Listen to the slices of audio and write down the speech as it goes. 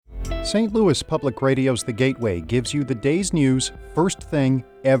St. Louis Public Radio's The Gateway gives you the day's news first thing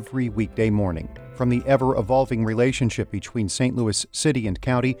every weekday morning. From the ever-evolving relationship between St. Louis City and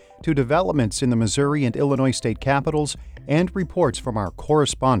County to developments in the Missouri and Illinois state capitals and reports from our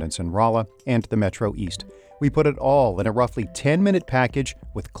correspondents in Rolla and the Metro East. We put it all in a roughly 10-minute package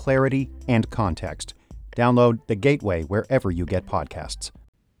with clarity and context. Download The Gateway wherever you get podcasts.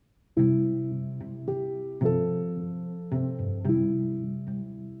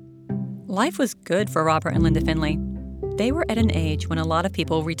 Life was good for Robert and Linda Finley. They were at an age when a lot of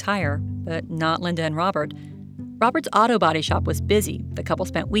people retire, but not Linda and Robert. Robert's auto body shop was busy. The couple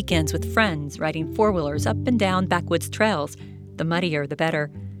spent weekends with friends, riding four-wheelers up and down backwoods trails. The muddier, the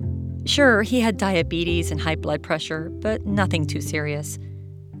better. Sure, he had diabetes and high blood pressure, but nothing too serious.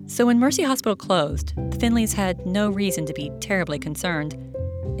 So when Mercy Hospital closed, the Finleys had no reason to be terribly concerned.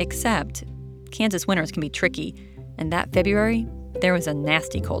 Except, Kansas winters can be tricky, and that February, there was a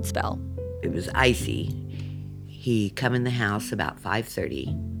nasty cold spell. It was icy. He come in the house about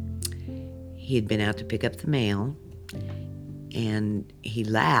 5:30. He had been out to pick up the mail, and he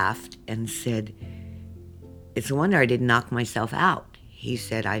laughed and said, "It's a wonder I didn't knock myself out." He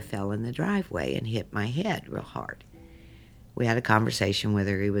said, "I fell in the driveway and hit my head real hard." We had a conversation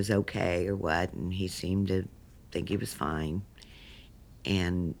whether he was okay or what, and he seemed to think he was fine.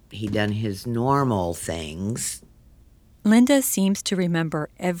 And he'd done his normal things. Linda seems to remember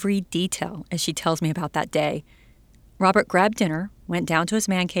every detail as she tells me about that day. Robert grabbed dinner, went down to his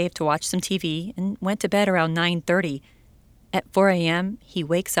man cave to watch some TV, and went to bed around 9:30. At 4 a.m., he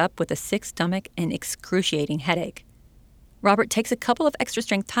wakes up with a sick stomach and excruciating headache. Robert takes a couple of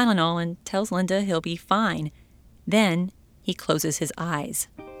extra-strength Tylenol and tells Linda he'll be fine. Then he closes his eyes.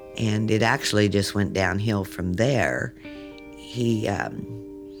 And it actually just went downhill from there. He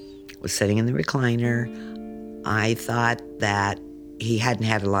was sitting in the recliner. I thought that he hadn't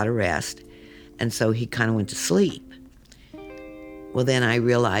had a lot of rest, and so he kind of went to sleep. Well, then I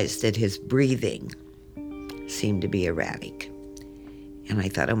realized that his breathing seemed to be erratic. And I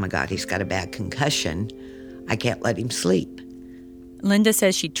thought, oh my God, he's got a bad concussion. I can't let him sleep. Linda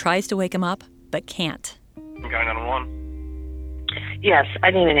says she tries to wake him up, but can't. Guy 911. Yes,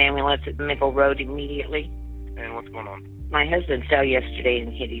 I need an ambulance at Mickle Road immediately. And what's going on? My husband fell yesterday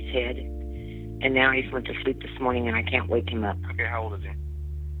and hit his head, and now he's went to sleep this morning, and I can't wake him up. Okay, how old is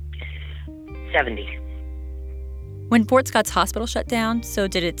he? 70. When Fort Scott's hospital shut down, so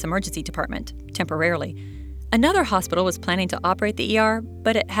did its emergency department, temporarily. Another hospital was planning to operate the ER,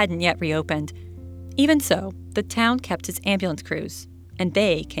 but it hadn't yet reopened. Even so, the town kept its ambulance crews, and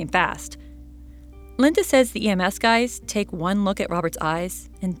they came fast. Linda says the EMS guys take one look at Robert's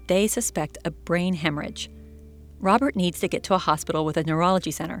eyes, and they suspect a brain hemorrhage. Robert needs to get to a hospital with a neurology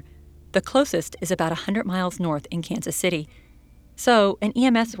center. The closest is about 100 miles north in Kansas City. So an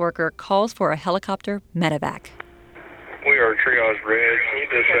EMS worker calls for a helicopter medevac. We are triage red. Can you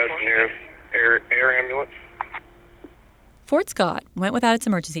dispatch the nearest air ambulance? Fort Scott went without its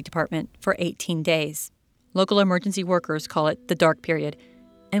emergency department for 18 days. Local emergency workers call it the dark period.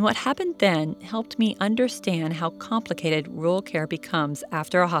 And what happened then helped me understand how complicated rural care becomes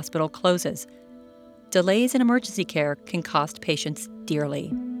after a hospital closes. Delays in emergency care can cost patients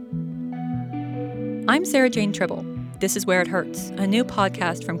dearly. I'm Sarah Jane Tribble. This is Where It Hurts, a new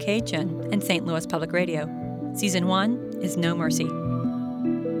podcast from KHN and St. Louis Public Radio. Season 1 is No Mercy.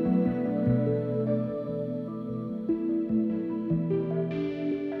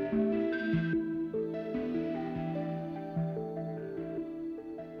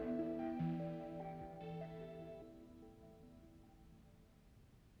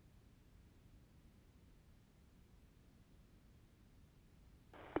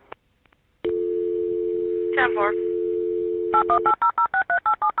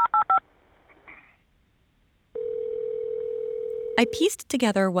 I pieced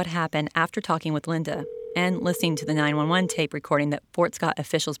together what happened after talking with Linda and listening to the 911 tape recording that Fort Scott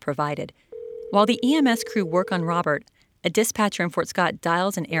officials provided. While the EMS crew work on Robert, a dispatcher in Fort Scott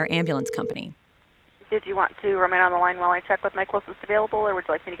dials an air ambulance company. Did you want to remain on the line while I check with my closest available, or would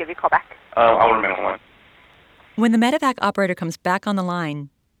you like me to give you a call back? I'll remain on the line. When the medevac operator comes back on the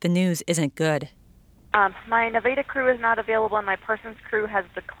line, the news isn't good. My Nevada crew is not available, and my Parsons crew has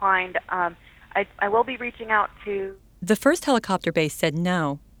declined. I will be reaching out to... The first helicopter base said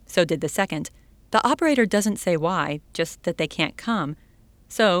no, so did the second. The operator doesn't say why, just that they can't come.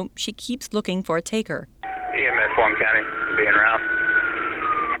 So she keeps looking for a taker. EMS Plum County, being around.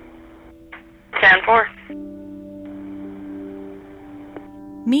 10-4.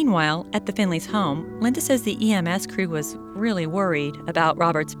 Meanwhile, at the Finleys' home, Linda says the EMS crew was really worried about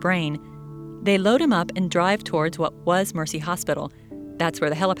Robert's brain. They load him up and drive towards what was Mercy Hospital. That's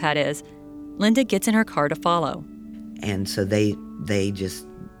where the helipad is. Linda gets in her car to follow. And so they just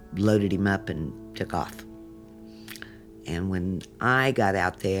loaded him up and took off. And when I got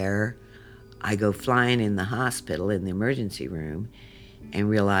out there, I go flying in the hospital in the emergency room and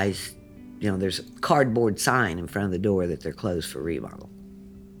realize, there's a cardboard sign in front of the door that they're closed for remodel.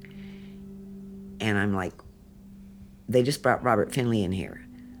 And I'm like, they just brought Robert Finley in here.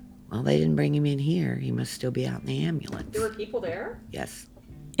 Well, they didn't bring him in here. He must still be out in the ambulance. There were people there? Yes.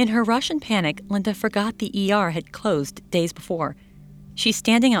 In her rush and panic, Linda forgot the ER had closed days before. She's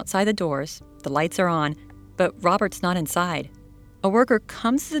standing outside the doors, the lights are on, but Robert's not inside. A worker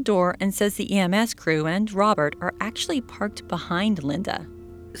comes to the door and says the EMS crew and Robert are actually parked behind Linda.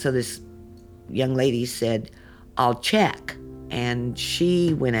 So this young lady said, I'll check. And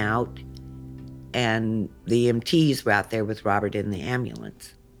she went out, and the EMTs were out there with Robert in the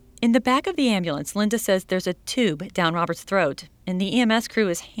ambulance. In the back of the ambulance, Linda says there's a tube down Robert's throat, and the EMS crew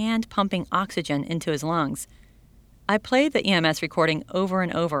is hand-pumping oxygen into his lungs. I played the EMS recording over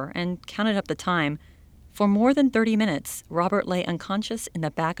and over and counted up the time. For more than 30 minutes, Robert lay unconscious in the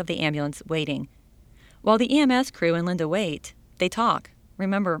back of the ambulance waiting. While the EMS crew and Linda wait, they talk.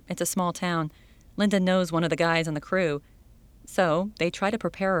 Remember, it's a small town. Linda knows one of the guys on the crew. So they try to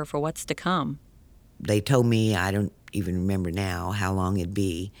prepare her for what's to come. They told me, I don't even remember now how long it'd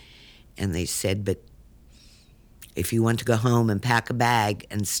be, and they said, but if you want to go home and pack a bag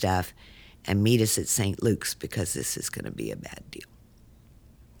and stuff and meet us at St. Luke's, because this is going to be a bad deal.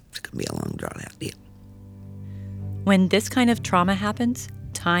 It's going to be a long, drawn-out deal. When this kind of trauma happens,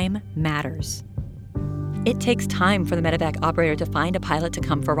 time matters. It takes time for the medevac operator to find a pilot to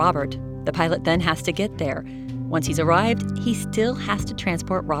come for Robert. The pilot then has to get there. Once he's arrived, he still has to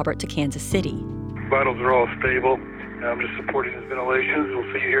transport Robert to Kansas City. Vitals are all stable. I'm just supporting his ventilation.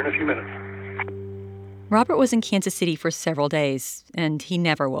 We'll see you here in a few minutes. Robert was in Kansas City for several days, and he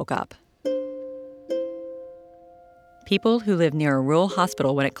never woke up. People who live near a rural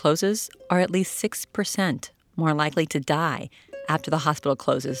hospital when it closes are at least 6% more likely to die after the hospital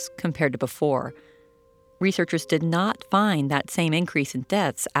closes compared to before. Researchers did not find that same increase in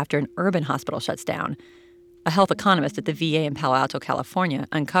deaths after an urban hospital shuts down. A health economist at the VA in Palo Alto, California,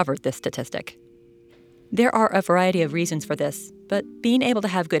 uncovered this statistic. There are a variety of reasons for this, but being able to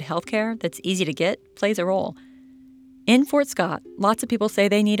have good health care that's easy to get plays a role. In Fort Scott, lots of people say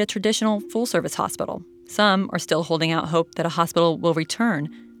they need a traditional full-service hospital. Some are still holding out hope that a hospital will return.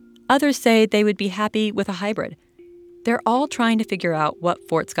 Others say they would be happy with a hybrid. They're all trying to figure out what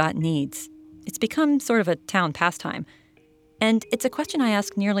Fort Scott needs. It's become sort of a town pastime. And it's a question I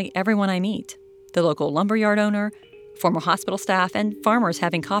ask nearly everyone I meet. The local lumberyard owner, former hospital staff, and farmers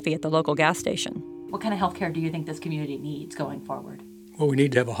having coffee at the local gas station. What kind of health care do you think this community needs going forward? Well, we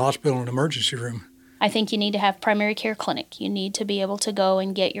need to have a hospital and emergency room. I think you need to have primary care clinic. You need to be able to go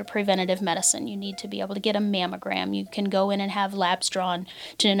and get your preventative medicine. You need to be able to get a mammogram. You can go in and have labs drawn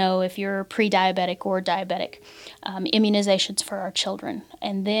to know if you're pre-diabetic or diabetic. Immunizations for our children.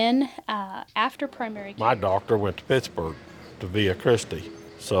 And then after primary care... My doctor went to Pittsburgh, to Via Christi.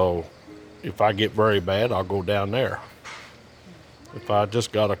 So if I get very bad, I'll go down there. If I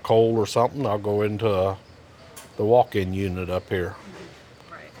just got a cold or something, I'll go into the walk-in unit up here.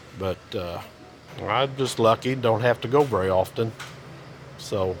 But I'm just lucky, don't have to go very often.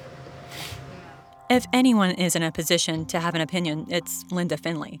 So, if anyone is in a position to have an opinion, it's Linda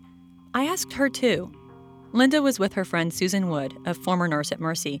Finley. I asked her too. Linda was with her friend Susan Wood, a former nurse at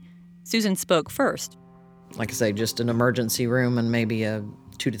Mercy. Susan spoke first. Like I say, just an emergency room and maybe a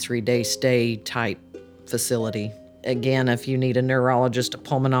 2 to 3 day stay type facility. Again, if you need a neurologist, a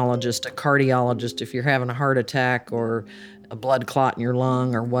pulmonologist, a cardiologist, if you're having a heart attack or a blood clot in your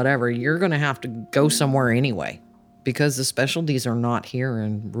lung or whatever, you're going to have to go somewhere anyway because the specialties are not here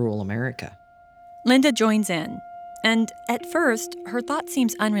in rural America. Linda joins in. And at first, her thought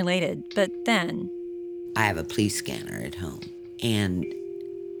seems unrelated, but then... I have a police scanner at home, and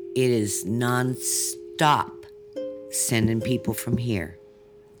it is nonstop sending people from here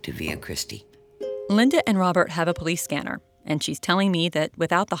to Via Christi. Linda and Robert have a police scanner, and she's telling me that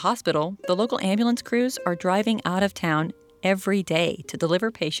without the hospital, the local ambulance crews are driving out of town every day to deliver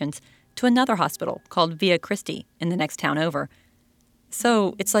patients to another hospital called Via Christi in the next town over.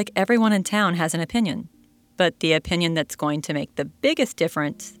 So it's like everyone in town has an opinion. But the opinion that's going to make the biggest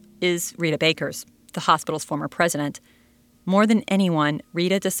difference is Rita Baker's, the hospital's former president. More than anyone,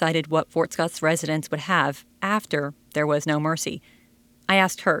 Rita decided what Fort Scott's residents would have after there was no Mercy. I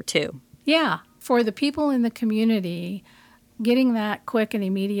asked her, too. Yeah, for the people in the community, getting that quick and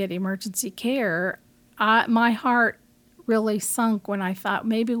immediate emergency care, my heart really sunk when I thought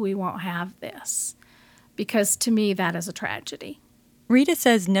maybe we won't have this, because to me that is a tragedy. Rita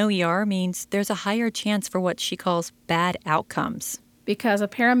says no ER means there's a higher chance for what she calls bad outcomes. Because a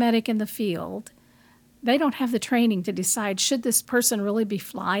paramedic in the field, they don't have the training to decide, should this person really be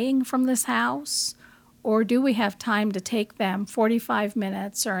flying from this house? Or do we have time to take them 45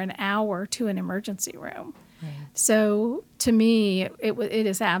 minutes or an hour to an emergency room? Right. So to me, it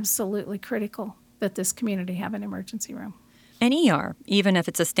is absolutely critical that this community have an emergency room. An ER, even if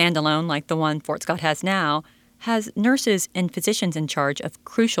it's a standalone like the one Fort Scott has now, has nurses and physicians in charge of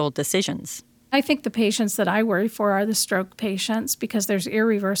crucial decisions. I think the patients that I worry for are the stroke patients because there's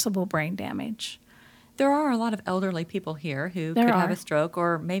irreversible brain damage. There are a lot of elderly people here who could have a stroke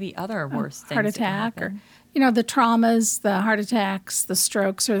or maybe other worse things. Heart attack, or the traumas, the heart attacks, the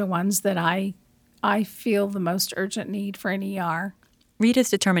strokes are the ones that I feel the most urgent need for an ER.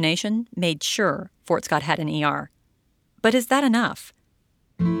 Rita's determination made sure Fort Scott had an ER. But is that enough?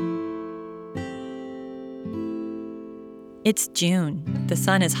 It's June. The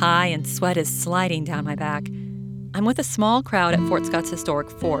sun is high and sweat is sliding down my back. I'm with a small crowd at Fort Scott's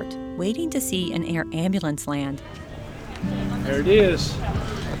historic fort, waiting to see an air ambulance land. There it is.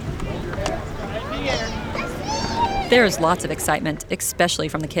 There's lots of excitement, especially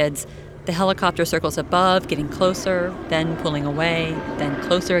from the kids. The helicopter circles above, getting closer, then pulling away, then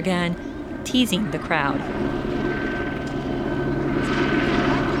closer again, teasing the crowd.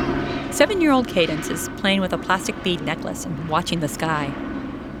 7-year-old Cadence is playing with a plastic bead necklace and watching the sky.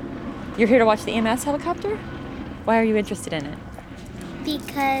 You're here to watch the EMS helicopter? Why are you interested in it?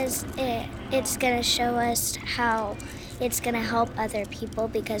 Because it's going to show us how it's going to help other people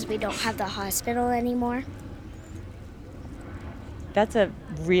because we don't have the hospital anymore. That's a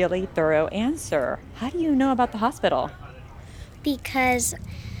really thorough answer. How do you know about the hospital? Because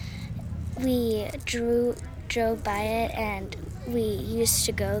we drove by it and we used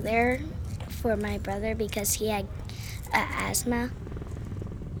to go there for my brother because he had asthma.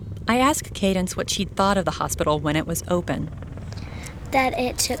 I asked Cadence what she thought of the hospital when it was open. That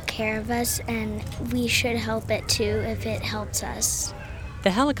it took care of us and we should help it too if it helps us.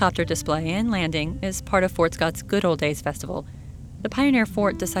 The helicopter display and landing is part of Fort Scott's Good Old Days Festival. The Pioneer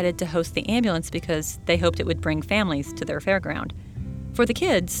Fort decided to host the ambulance because they hoped it would bring families to their fairground. For the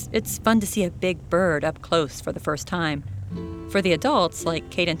kids, it's fun to see a big bird up close for the first time. For the adults, like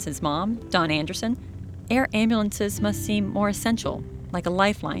Cadence's mom, Dawn Anderson, air ambulances must seem more essential, like a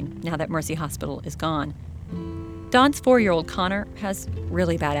lifeline now that Mercy Hospital is gone. Dawn's 4-year-old Connor has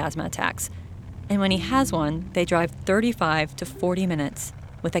really bad asthma attacks, and when he has one, they drive 35 to 40 minutes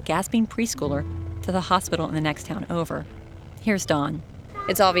with a gasping preschooler to the hospital in the next town over. Here's Dawn.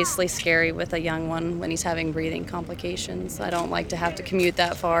 It's obviously scary with a young one when he's having breathing complications. I don't like to have to commute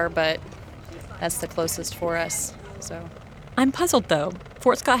that far, but that's the closest for us, so. I'm puzzled, though.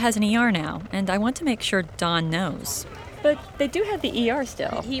 Fort Scott has an ER now, and I want to make sure Dawn knows. But they do have the ER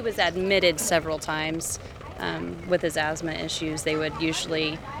still. He was admitted several times with his asthma issues. They would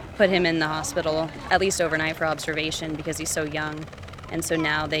usually put him in the hospital, at least overnight for observation because he's so young. And so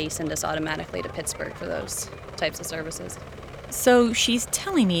now they send us automatically to Pittsburgh for those types of services. So she's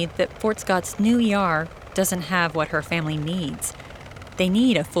telling me that Fort Scott's new ER doesn't have what her family needs. They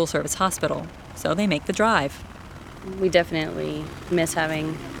need a full-service hospital, so they make the drive. We definitely miss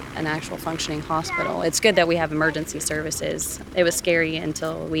having an actual functioning hospital. It's good that we have emergency services. It was scary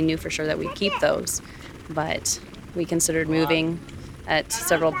until we knew for sure that we'd keep those, but we considered moving at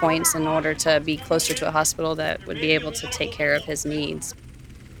several points in order to be closer to a hospital that would be able to take care of his needs.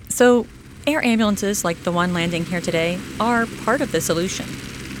 So air ambulances like the one landing here today are part of the solution.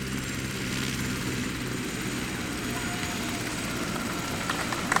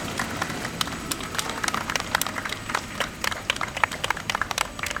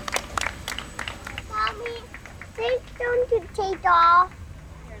 Mommy, please don't you take off.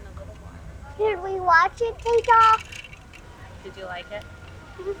 Should we watch it take off? Did you like it?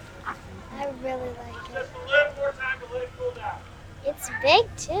 I really like it. It's big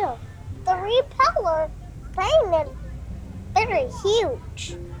too. The repeller plane is very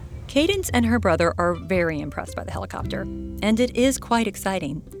huge. Cadence and her brother are very impressed by the helicopter, and it is quite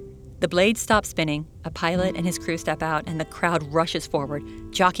exciting. The blades stop spinning, a pilot and his crew step out, and the crowd rushes forward,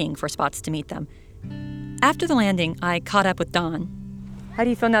 jockeying for spots to meet them. After the landing, I caught up with Dawn. How do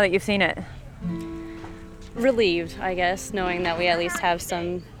you feel now that you've seen it? Relieved, I guess, knowing that we at least have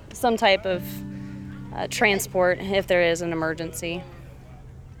some type of transport if there is an emergency.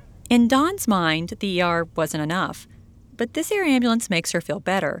 In Dawn's mind, the ER wasn't enough, but this air ambulance makes her feel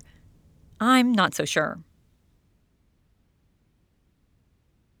better. I'm not so sure.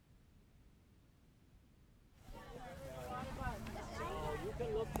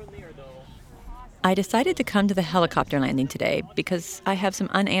 I decided to come to the helicopter landing today because I have some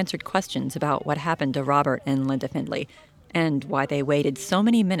unanswered questions about what happened to Robert and Linda Findley and why they waited so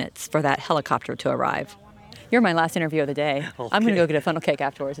many minutes for that helicopter to arrive. You're my last interview of the day. Okay. I'm going to go get a funnel cake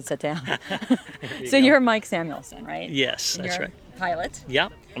afterwards and sit down. So you're Mike Samuelson, right? Yes, that's right. Pilot?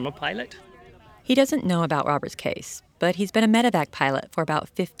 Yep, I'm a pilot. He doesn't know about Robert's case, but he's been a medevac pilot for about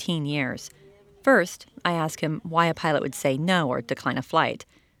 15 years. First, I asked him why a pilot would say no or decline a flight.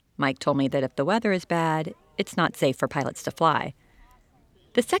 Mike told me that if the weather is bad, it's not safe for pilots to fly.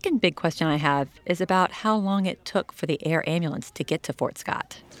 The second big question I have is about how long it took for the air ambulance to get to Fort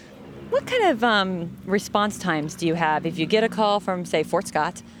Scott. What kind of response times do you have if you get a call from, say, Fort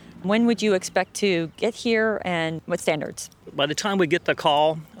Scott? When would you expect to get here, and what standards? By the time we get the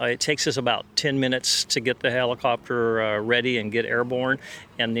call, it takes us about 10 minutes to get the helicopter ready and get airborne,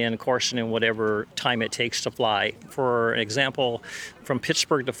 and then, of course, in whatever time it takes to fly. For example, from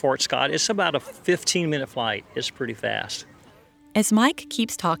Pittsburgh to Fort Scott, it's about a 15-minute flight. It's pretty fast. As Mike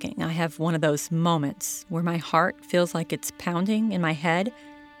keeps talking, I have one of those moments where my heart feels like it's pounding in my head.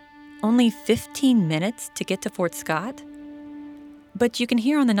 Only 15 minutes to get to Fort Scott? But you can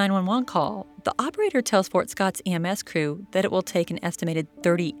hear on the 911 call, the operator tells Fort Scott's EMS crew that it will take an estimated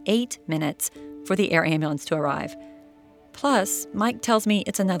 38 minutes for the air ambulance to arrive. Plus, Mike tells me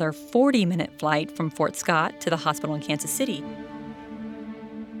it's another 40-minute flight from Fort Scott to the hospital in Kansas City.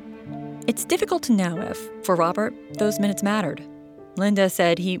 It's difficult to know if, for Robert, those minutes mattered. Linda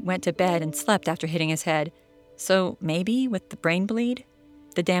said he went to bed and slept after hitting his head, so maybe with the brain bleed,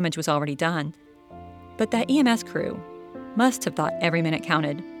 the damage was already done. But that EMS crew must have thought every minute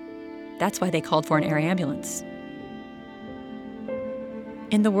counted. That's why they called for an air ambulance.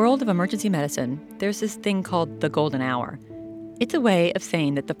 In the world of emergency medicine, there's this thing called the golden hour. It's a way of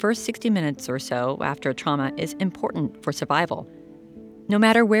saying that the first 60 minutes or so after a trauma is important for survival. No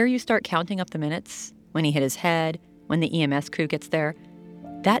matter where you start counting up the minutes, when he hit his head, when the EMS crew gets there,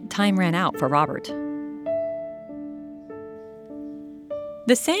 that time ran out for Robert.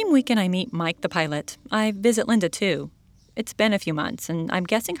 The same weekend I meet Mike the pilot, I visit Linda too. It's been a few months, and I'm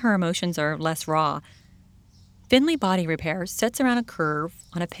guessing her emotions are less raw. Findley Body Repair sits around a curve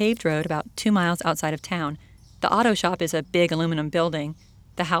on a paved road about 2 miles outside of town. The auto shop is a big aluminum building.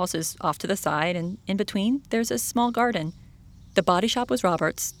 The house is off to the side, and in between, there's a small garden. The body shop was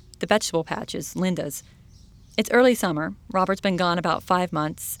Robert's. The vegetable patch is Linda's. It's early summer. Robert's been gone about 5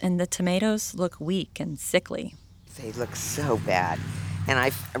 months, and the tomatoes look weak and sickly. They look so bad. And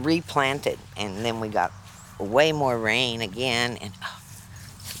I replanted, and then we got way more rain again, and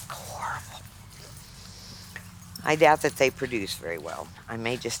it's horrible. I doubt that they produce very well. I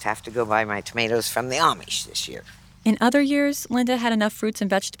may just have to go buy my tomatoes from the Amish this year. In other years, Linda had enough fruits and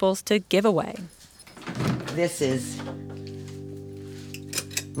vegetables to give away. This is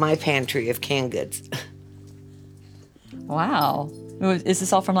my pantry of canned goods. Wow. Is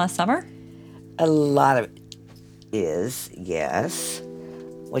this all from last summer? A lot of it is, yes.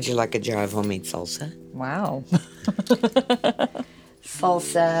 Would you like a jar of homemade salsa? Wow.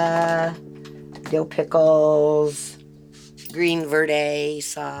 Salsa, dill pickles, green verde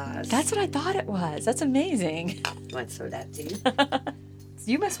sauce. That's what I thought it was. That's amazing. Want some of that too?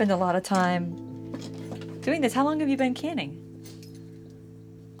 You must spend a lot of time doing this. How long have you been canning?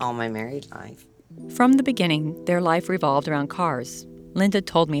 All my married life. From the beginning, their life revolved around cars. Linda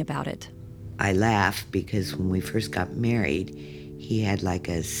told me about it. I laugh because when we first got married, he had like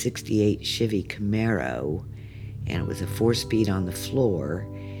a 68 Chevy Camaro, and it was a 4-speed on the floor.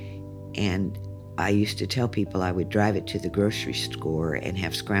 And I used to tell people I would drive it to the grocery store and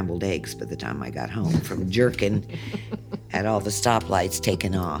have scrambled eggs by the time I got home from jerking at all the stoplights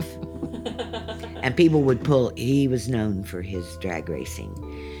taken off. And people would pull, he was known for his drag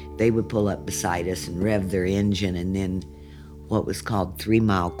racing. They would pull up beside us and rev their engine, and then what was called 3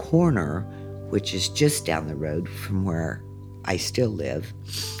 Mile Corner, which is just down the road from where I still live,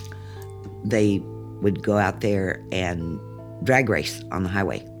 they would go out there and drag race on the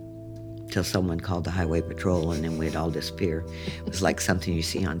highway till someone called the highway patrol, and then we'd all disappear. It was like something you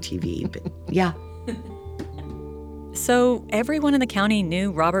see on TV, but yeah. So everyone in the county knew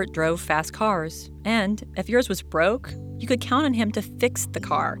Robert drove fast cars, and if yours was broke, you could count on him to fix the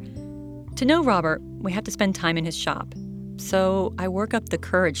car. To know Robert, we have to spend time in his shop. So I work up the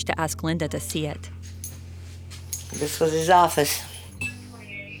courage to ask Linda to see it. This was his office.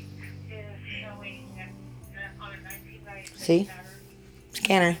 See?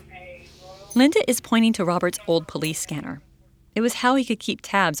 Scanner. Linda is pointing to Robert's old police scanner. It was how he could keep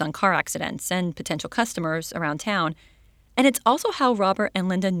tabs on car accidents and potential customers around town. And it's also how Robert and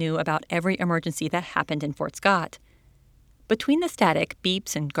Linda knew about every emergency that happened in Fort Scott. Between the static,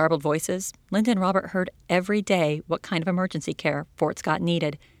 beeps, and garbled voices, Linda and Robert heard every day what kind of emergency care Fort Scott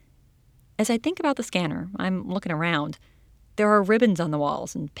needed. As I think about the scanner, I'm looking around. There are ribbons on the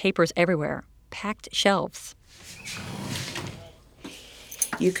walls and papers everywhere, packed shelves.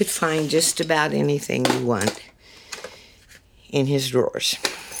 You could find just about anything you want in his drawers.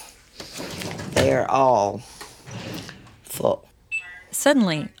 They are all full.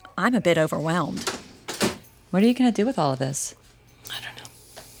 Suddenly, I'm a bit overwhelmed. What are you going to do with all of this? I don't know.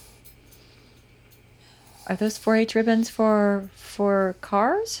 Are those 4-H ribbons for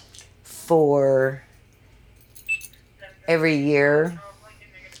cars? For every year,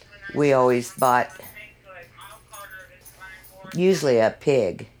 we always bought usually a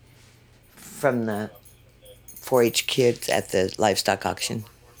pig from the 4-H kids at the livestock auction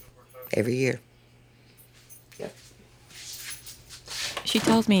every year. Yep. She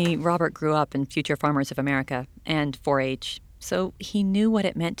tells me Robert grew up in Future Farmers of America and 4-H, so he knew what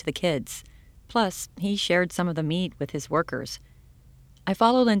it meant to the kids. Plus, he shared some of the meat with his workers. I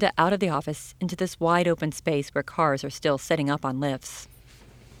follow Linda out of the office into this wide open space where cars are still setting up on lifts.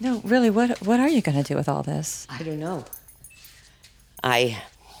 No, really, what are you going to do with all this? I don't know. I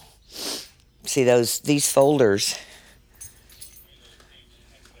see these folders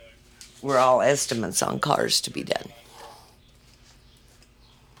were all estimates on cars to be done.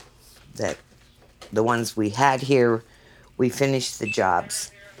 That the ones we had here, we finished the jobs,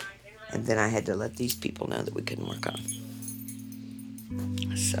 and then I had to let these people know that we couldn't work on.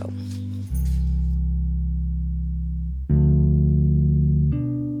 So.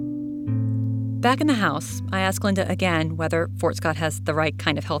 Back in the house, I ask Linda again whether Fort Scott has the right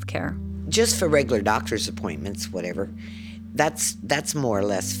kind of health care. Just for regular doctor's appointments, whatever. That's more or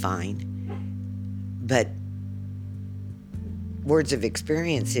less fine. But words of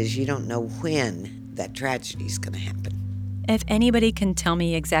experience is you don't know when that tragedy's going to happen. If anybody can tell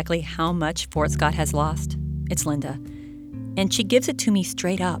me exactly how much Fort Scott has lost, it's Linda. And she gives it to me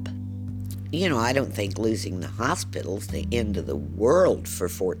straight up. You know, I don't think losing the hospital's the end of the world for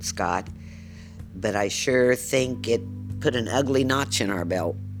Fort Scott, but I sure think it put an ugly notch in our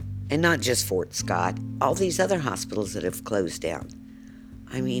belt. And not just Fort Scott, all these other hospitals that have closed down.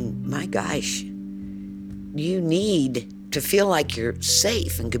 I mean, my gosh, you need to feel like you're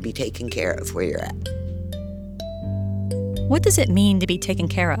safe and could be taken care of where you're at. What does it mean to be taken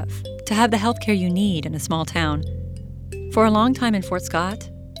care of? To have the health care you need in a small town? For a long time in Fort Scott,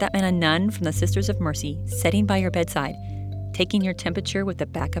 that meant a nun from the Sisters of Mercy sitting by your bedside, taking your temperature with the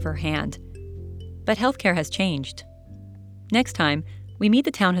back of her hand. But healthcare has changed. Next time, we meet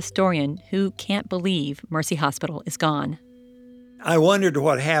the town historian who can't believe Mercy Hospital is gone. I wondered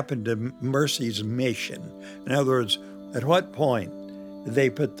what happened to Mercy's mission. In other words, at what point did they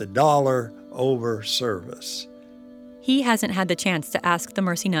put the dollar over service? He hasn't had the chance to ask the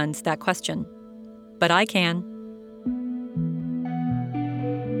Mercy nuns that question, but I can.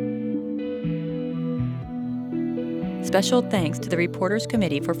 Special thanks to the Reporters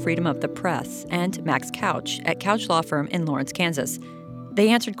Committee for Freedom of the Press and Max Couch at Couch Law Firm in Lawrence, Kansas. They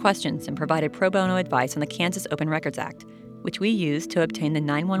answered questions and provided pro bono advice on the Kansas Open Records Act, which we used to obtain the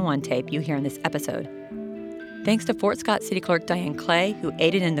 911 tape you hear in this episode. Thanks to Fort Scott City Clerk Diane Clay, who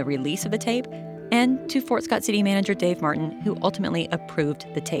aided in the release of the tape, and to Fort Scott City Manager Dave Martin, who ultimately approved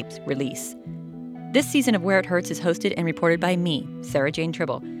the tape's release. This season of Where It Hurts is hosted and reported by me, Sarah Jane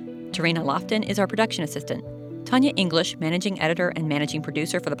Tribble. Tarina Lofton is our production assistant. Tanya English, managing editor and managing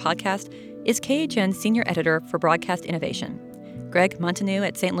producer for the podcast, is KHN's senior editor for broadcast innovation. Greg Montanew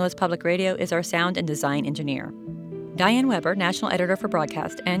at St. Louis Public Radio is our sound and design engineer. Diane Weber, national editor for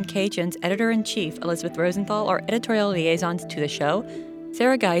broadcast, and KHN's editor-in-chief, Elizabeth Rosenthal, are editorial liaisons to the show.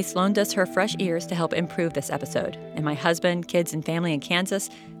 Sarah Geis loaned us her fresh ears to help improve this episode, and my husband, kids, and family in Kansas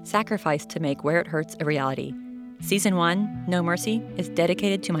sacrificed to make Where It Hurts a reality. Season 1, No Mercy, is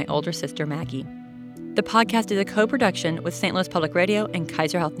dedicated to my older sister, Maggie. The podcast is a co-production with St. Louis Public Radio and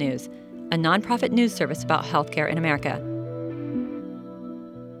Kaiser Health News, a nonprofit news service about healthcare in America.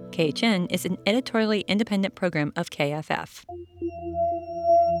 KHN is an editorially independent program of KFF.